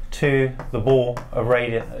to the ball of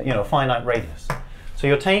radius, finite radius. So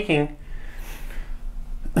you're taking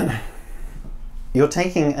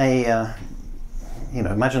a,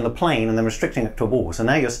 imagine the plane and then restricting it to a ball. So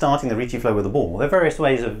now you're starting the Ricci flow with a ball. There are various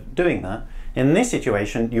ways of doing that. In this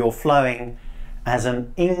situation, you're flowing as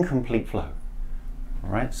an incomplete flow. All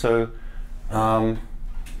right? So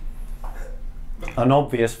an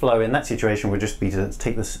obvious flow in that situation would just be to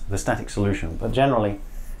take the static solution, but generally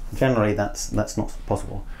that's not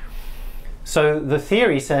possible. So the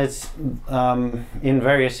theory says in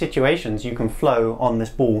various situations you can flow on this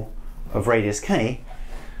ball of radius k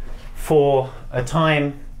for a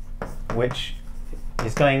time which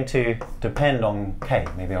is going to depend on k.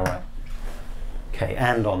 Maybe I'll write k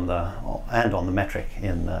and on the metric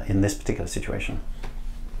in this particular situation.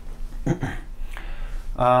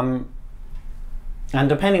 And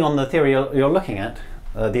depending on the theory you're looking at,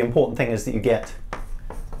 the important thing is that you get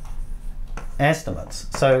estimates.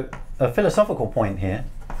 So a philosophical point here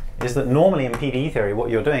is that normally in PDE theory what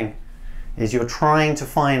you're doing is you're trying to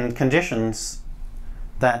find conditions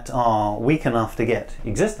that are weak enough to get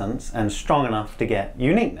existence and strong enough to get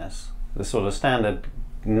uniqueness, the sort of standard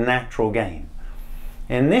natural game.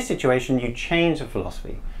 In this situation you change the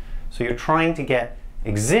philosophy. So you're trying to get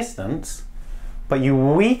existence, but you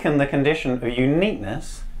weaken the condition of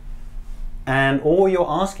uniqueness, and all you're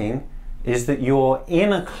asking is that you're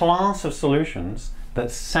in a class of solutions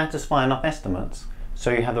that satisfy enough estimates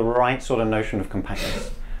so you have the right sort of notion of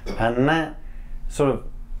compactness. And that sort of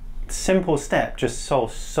simple step just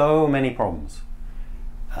solves so many problems.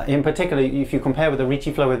 In particular, if you compare with the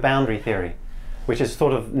Ricci flow with boundary theory, which is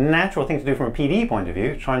sort of natural thing to do from a PDE point of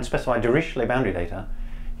view, try and specify Dirichlet boundary data,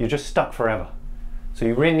 you're just stuck forever. So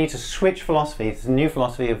you really need to switch philosophy. It's a new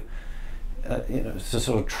philosophy of, it's a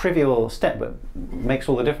sort of trivial step, but makes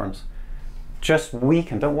all the difference. Just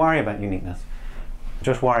weaken, don't worry about uniqueness.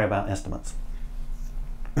 Just worry about estimates.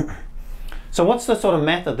 So what's the sort of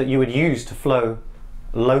method that you would use to flow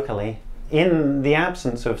locally in the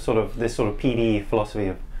absence of this sort of PDE philosophy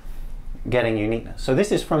of getting uniqueness? So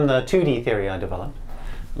this is from the 2D theory I developed.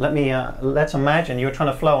 Let's imagine you're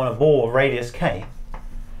trying to flow on a ball of radius k,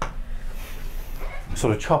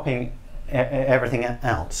 sort of chopping everything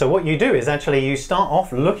out. So what you do is actually you start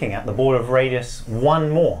off looking at the ball of radius 1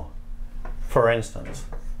 more, for instance,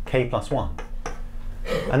 k plus 1.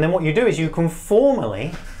 And then what you do is you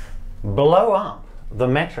conformally blow up the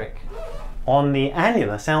metric on the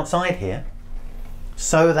annulus outside here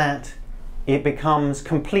so that it becomes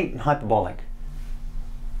complete and hyperbolic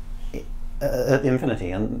at infinity.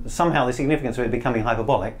 And somehow the significance of it becoming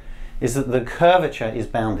hyperbolic is that the curvature is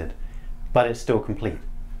bounded, but it's still complete.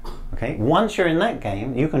 Okay? Once you're in that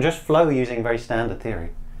game, you can just flow using very standard theory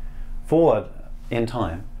forward in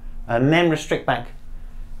time and then restrict back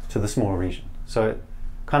to the smaller region. So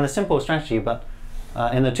kind of simple strategy, but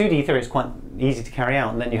in the 2D theory it's quite easy to carry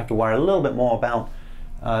out, and then you have to worry a little bit more about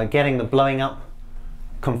getting the blowing up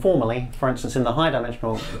conformally. For instance, in the high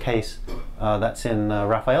dimensional case, that's in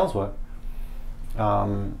Raphael's work.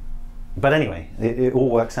 But anyway, it all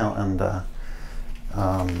works out, and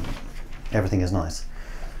everything is nice.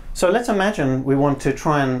 So let's imagine we want to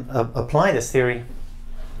try and apply this theory.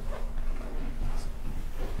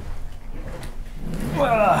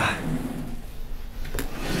 I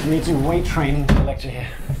need some weight training for the lecture here.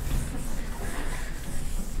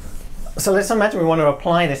 So let's imagine we want to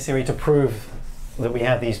apply this theory to prove that we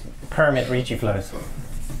have these pyramid Ricci flows.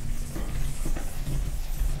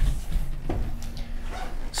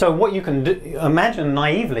 So what you can imagine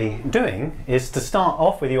naively doing is to start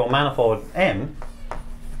off with your manifold M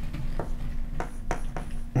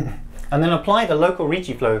and then apply the local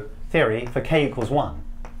Ricci flow theory for k equals 1.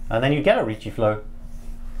 And then you get a Ricci flow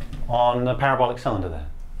on the parabolic cylinder there.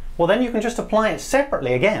 Well, then you can just apply it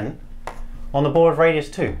separately again on the bore of radius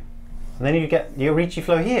 2. And then you get your Ricci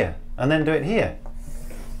flow here, and then do it here.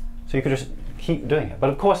 So you could just keep doing it. But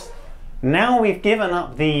of course, now we've given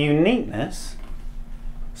up the uniqueness,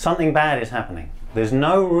 something bad is happening. There's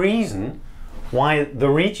no reason why the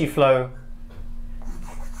Ricci flow,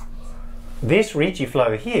 this Ricci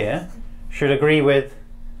flow here, should agree with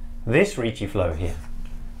this Ricci flow here.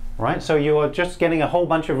 Right? So you are just getting a whole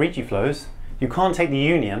bunch of Ricci flows. You can't take the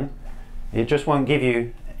union. It just won't give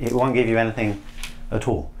you, anything at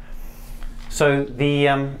all. So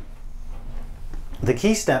the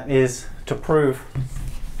key step is to prove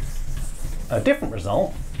a different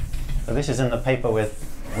result. So this is in the paper with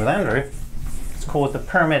Andrew. It's called the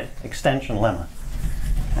pyramid extension lemma.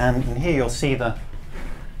 And here you'll see the,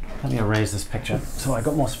 let me erase this picture so I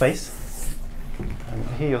got more space. And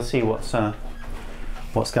here you'll see what's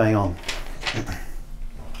going on.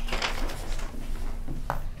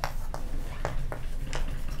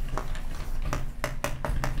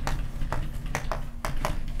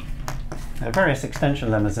 There are various extension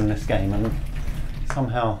lemmas in this game, and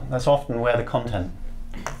somehow that's often where the content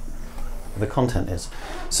is.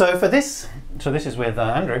 So for this, this is with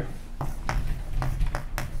Andrew.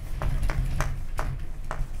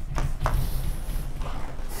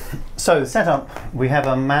 So setup, we have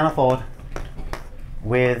a manifold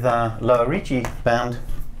with lower Ricci bound.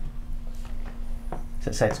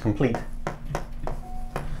 Let's say it's complete,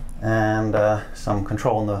 and some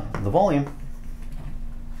control on the volume.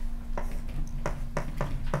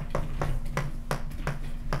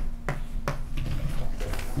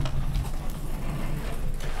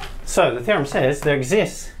 So the theorem says there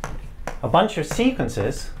exists a bunch of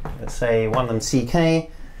sequences. Let's say one of them CK,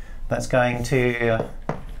 that's going to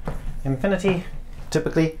infinity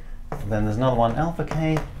typically. Then there's another one alpha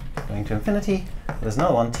k going to infinity. There's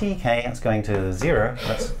another one tk, that's going to 0.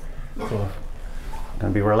 That's sort of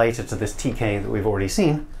going to be related to this tk that we've already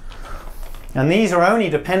seen. And these are only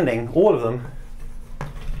depending, all of them,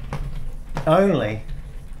 only,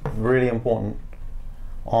 really important,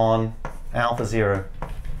 on alpha 0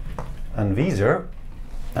 and v0.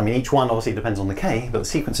 I mean, each one obviously depends on the k, but the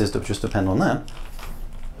sequences just depend on that.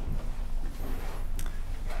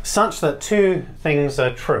 Such that two things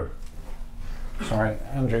are true. Sorry,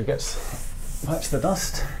 Andrew wipes the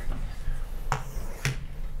dust.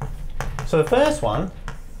 So the first one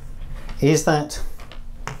is that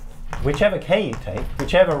whichever k you take,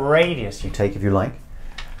 whichever radius you take if you like,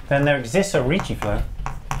 then there exists a Ricci flow,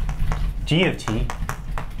 g of t,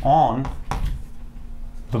 on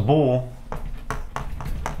the ball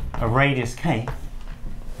of radius k,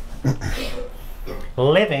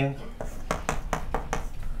 living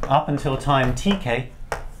up until time tk,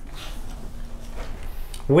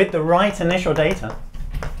 with the right initial data,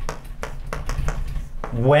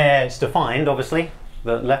 where it's defined, obviously,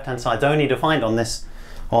 the left-hand side's only defined on this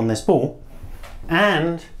ball,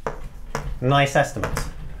 and nice estimates.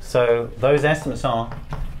 So those estimates are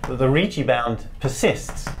that the Ricci bound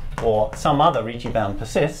persists, or some other Ricci bound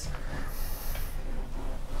persists,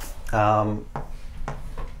 but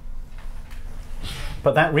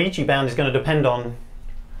that Ricci bound is going to depend on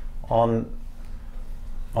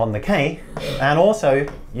the k, and also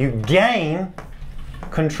you gain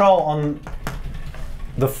control on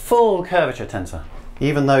the full curvature tensor,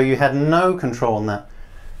 even though you had no control on that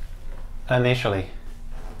initially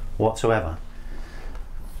whatsoever.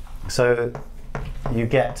 So you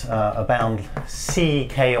get a bound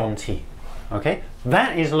ck on t. Okay,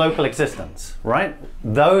 that is local existence, right?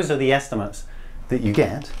 Those are the estimates that you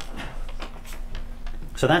get.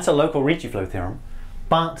 So that's a local Ricci flow theorem,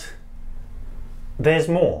 but there's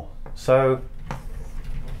more. So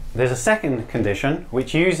there's a second condition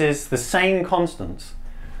which uses the same constants.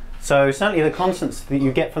 So certainly the constants that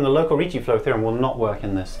you get from the local Ricci flow theorem will not work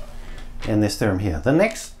in this theorem here. The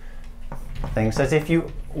next thing says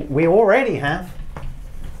we already have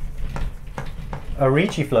a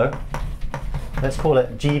Ricci flow, let's call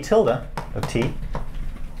it G tilde of T,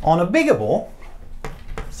 on a bigger ball.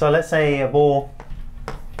 So let's say a ball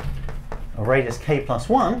of radius k plus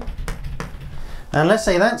 1, and let's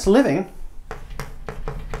say that's living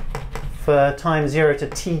for time 0 to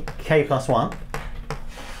tk plus 1.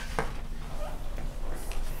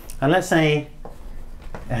 And let's say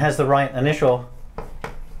it has the right initial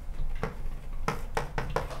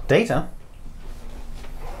data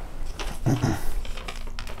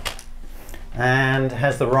and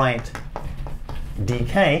has the right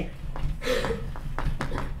dk.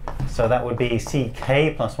 So that would be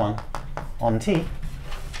ck plus 1 on t.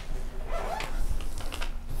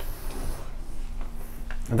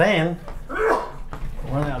 Then,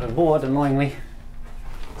 run out of board annoyingly,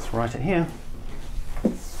 let's write it here.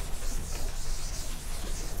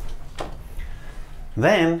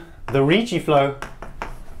 Then the Ricci flow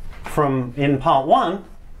from in part 1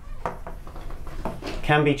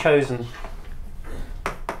 can be chosen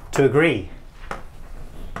to agree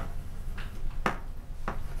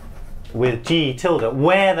with G tilde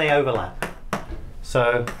where they overlap.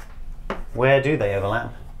 So where do they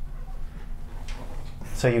overlap?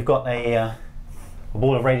 So you've got a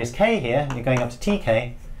ball of radius k here, you're going up to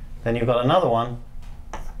tk, then you've got another one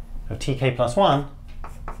of tk plus 1.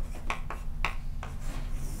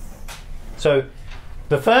 So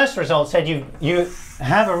the first result said you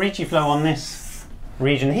have a Ricci flow on this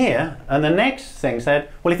region here, and the next thing said,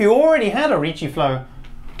 well, if you already had a Ricci flow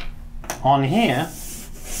on here,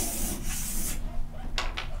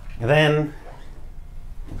 then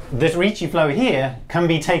this Ricci flow here can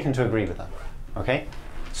be taken to agree with that. Okay?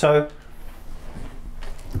 So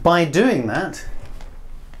by doing that,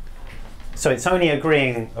 so it's only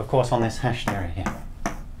agreeing, of course, on this hashed area here.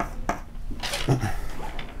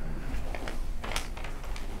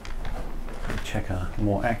 Check a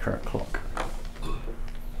more accurate clock.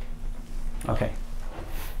 Okay.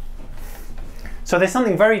 So there's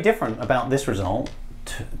something very different about this result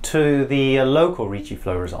to the local Ricci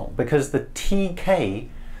flow result, because the tk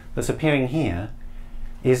that's appearing here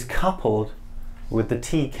is coupled with the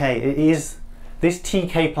tk. It is, this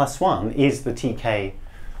tk plus 1 is the tk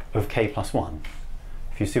of k plus 1,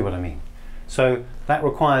 if you see what I mean. So that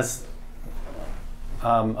requires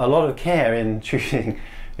a lot of care in choosing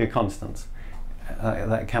your constants.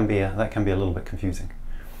 That can be a little bit confusing.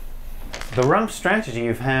 The rough strategy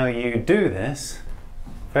of how you do this,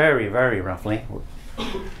 very, very roughly,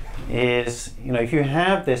 is, if you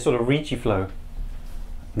have this sort of Ricci flow,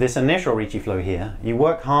 this initial Ricci flow here, you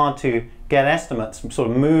work hard to get estimates sort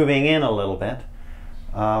of moving in a little bit,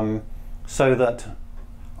 so that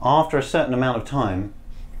after a certain amount of time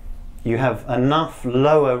you have enough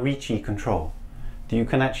lower Ricci control that you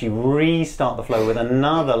can actually restart the flow with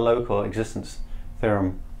another local existence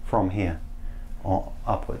theorem from here or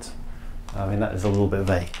upwards. I mean, that is a little bit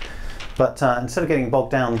vague, but instead of getting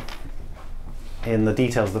bogged down in the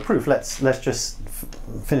details of the proof, let's just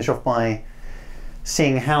finish off by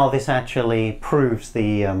seeing how this actually proves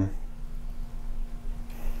the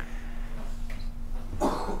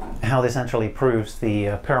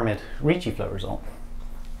pyramid Ricci flow result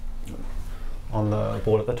on the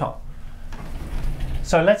board at the top.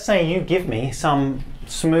 So let's say you give me some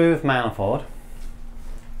smooth manifold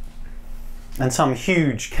and some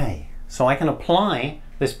huge k. So I can apply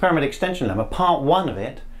this pyramid extension lemma, part 1 of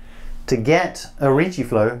it, to get a Ricci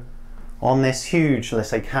flow on this huge, let's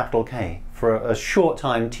say capital K, for a short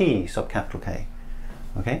time t sub capital K.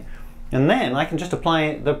 Okay? And then I can just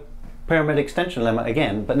apply the pyramid extension lemma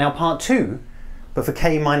again, but now part 2, but for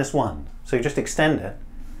k minus 1. So you just extend it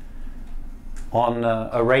on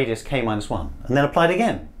a radius k minus 1, and then apply it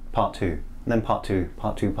again, part 2, and then part 2,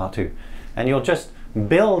 part 2, part 2. And you'll just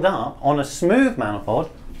build up on a smooth manifold.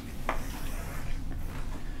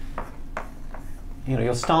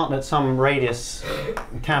 You'll start at some radius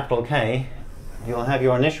capital K, you'll have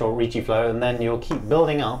your initial Ricci flow, and then you'll keep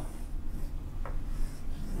building up,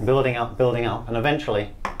 building up, building up, and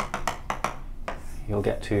eventually you'll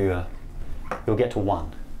get to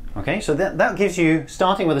 1. Okay, so that gives you,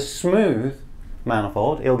 starting with a smooth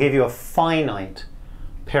manifold, it'll give you a finite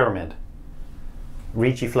pyramid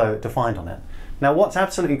Ricci flow defined on it. Now what's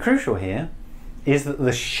absolutely crucial here is that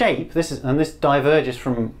the shape, and this diverges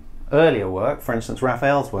from earlier work, for instance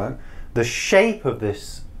Raphael's work, the shape of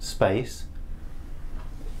this space,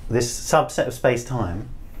 this subset of space-time,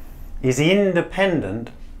 is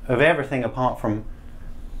independent of everything apart from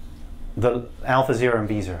the alpha 0 and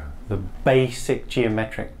b 0, the basic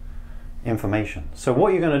geometric information. So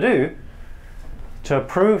what you're going to do to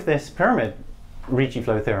prove this pyramid Ricci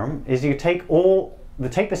flow theorem is you take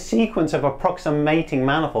the sequence of approximating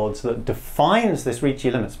manifolds that defines this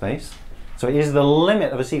Ricci limit space. So it is the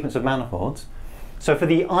limit of a sequence of manifolds. So for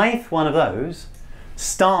the ith one of those,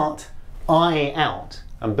 start I out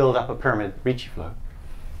and build up a pyramid Ricci flow.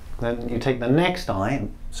 Then you take the next I,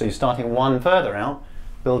 so you're starting one further out,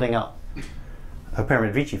 building up a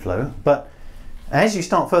pyramid Ricci flow. But as you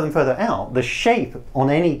start further and further out, the shape on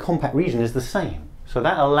any compact region is the same. So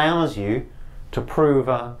that allows you to prove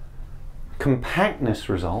a compactness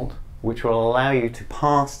result, which will allow you to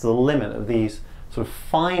pass the limit of these sort of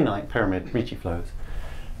finite pyramid Ricci flows.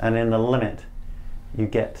 And in the limit, you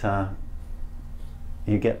get the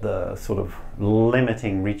sort of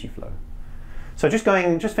limiting Ricci flow. So just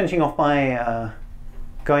finishing off by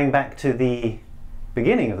going back to the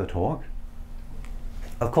beginning of the talk.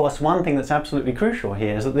 Of course, one thing that's absolutely crucial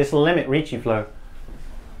here is that this limit Ricci flow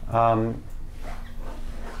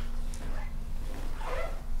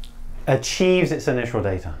achieves its initial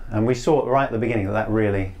data, and we saw right at the beginning that that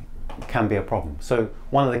really can be a problem. So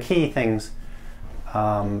one of the key things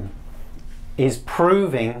is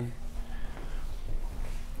proving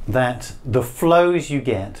that the flows you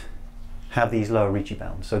get have these lower Ricci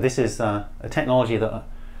bounds. So this is a technology that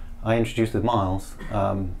I introduced with Miles,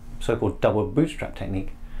 so-called double bootstrap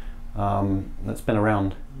technique, that's been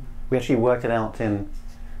around. We actually worked it out in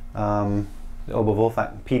the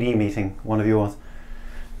Oberwolfach PD meeting, one of yours,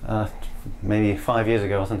 maybe 5 years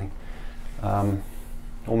ago or something,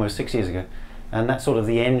 almost 6 years ago. And that's sort of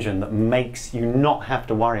the engine that makes you not have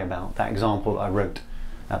to worry about that example that I wrote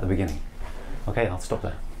at the beginning. Okay, I'll stop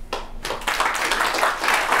there.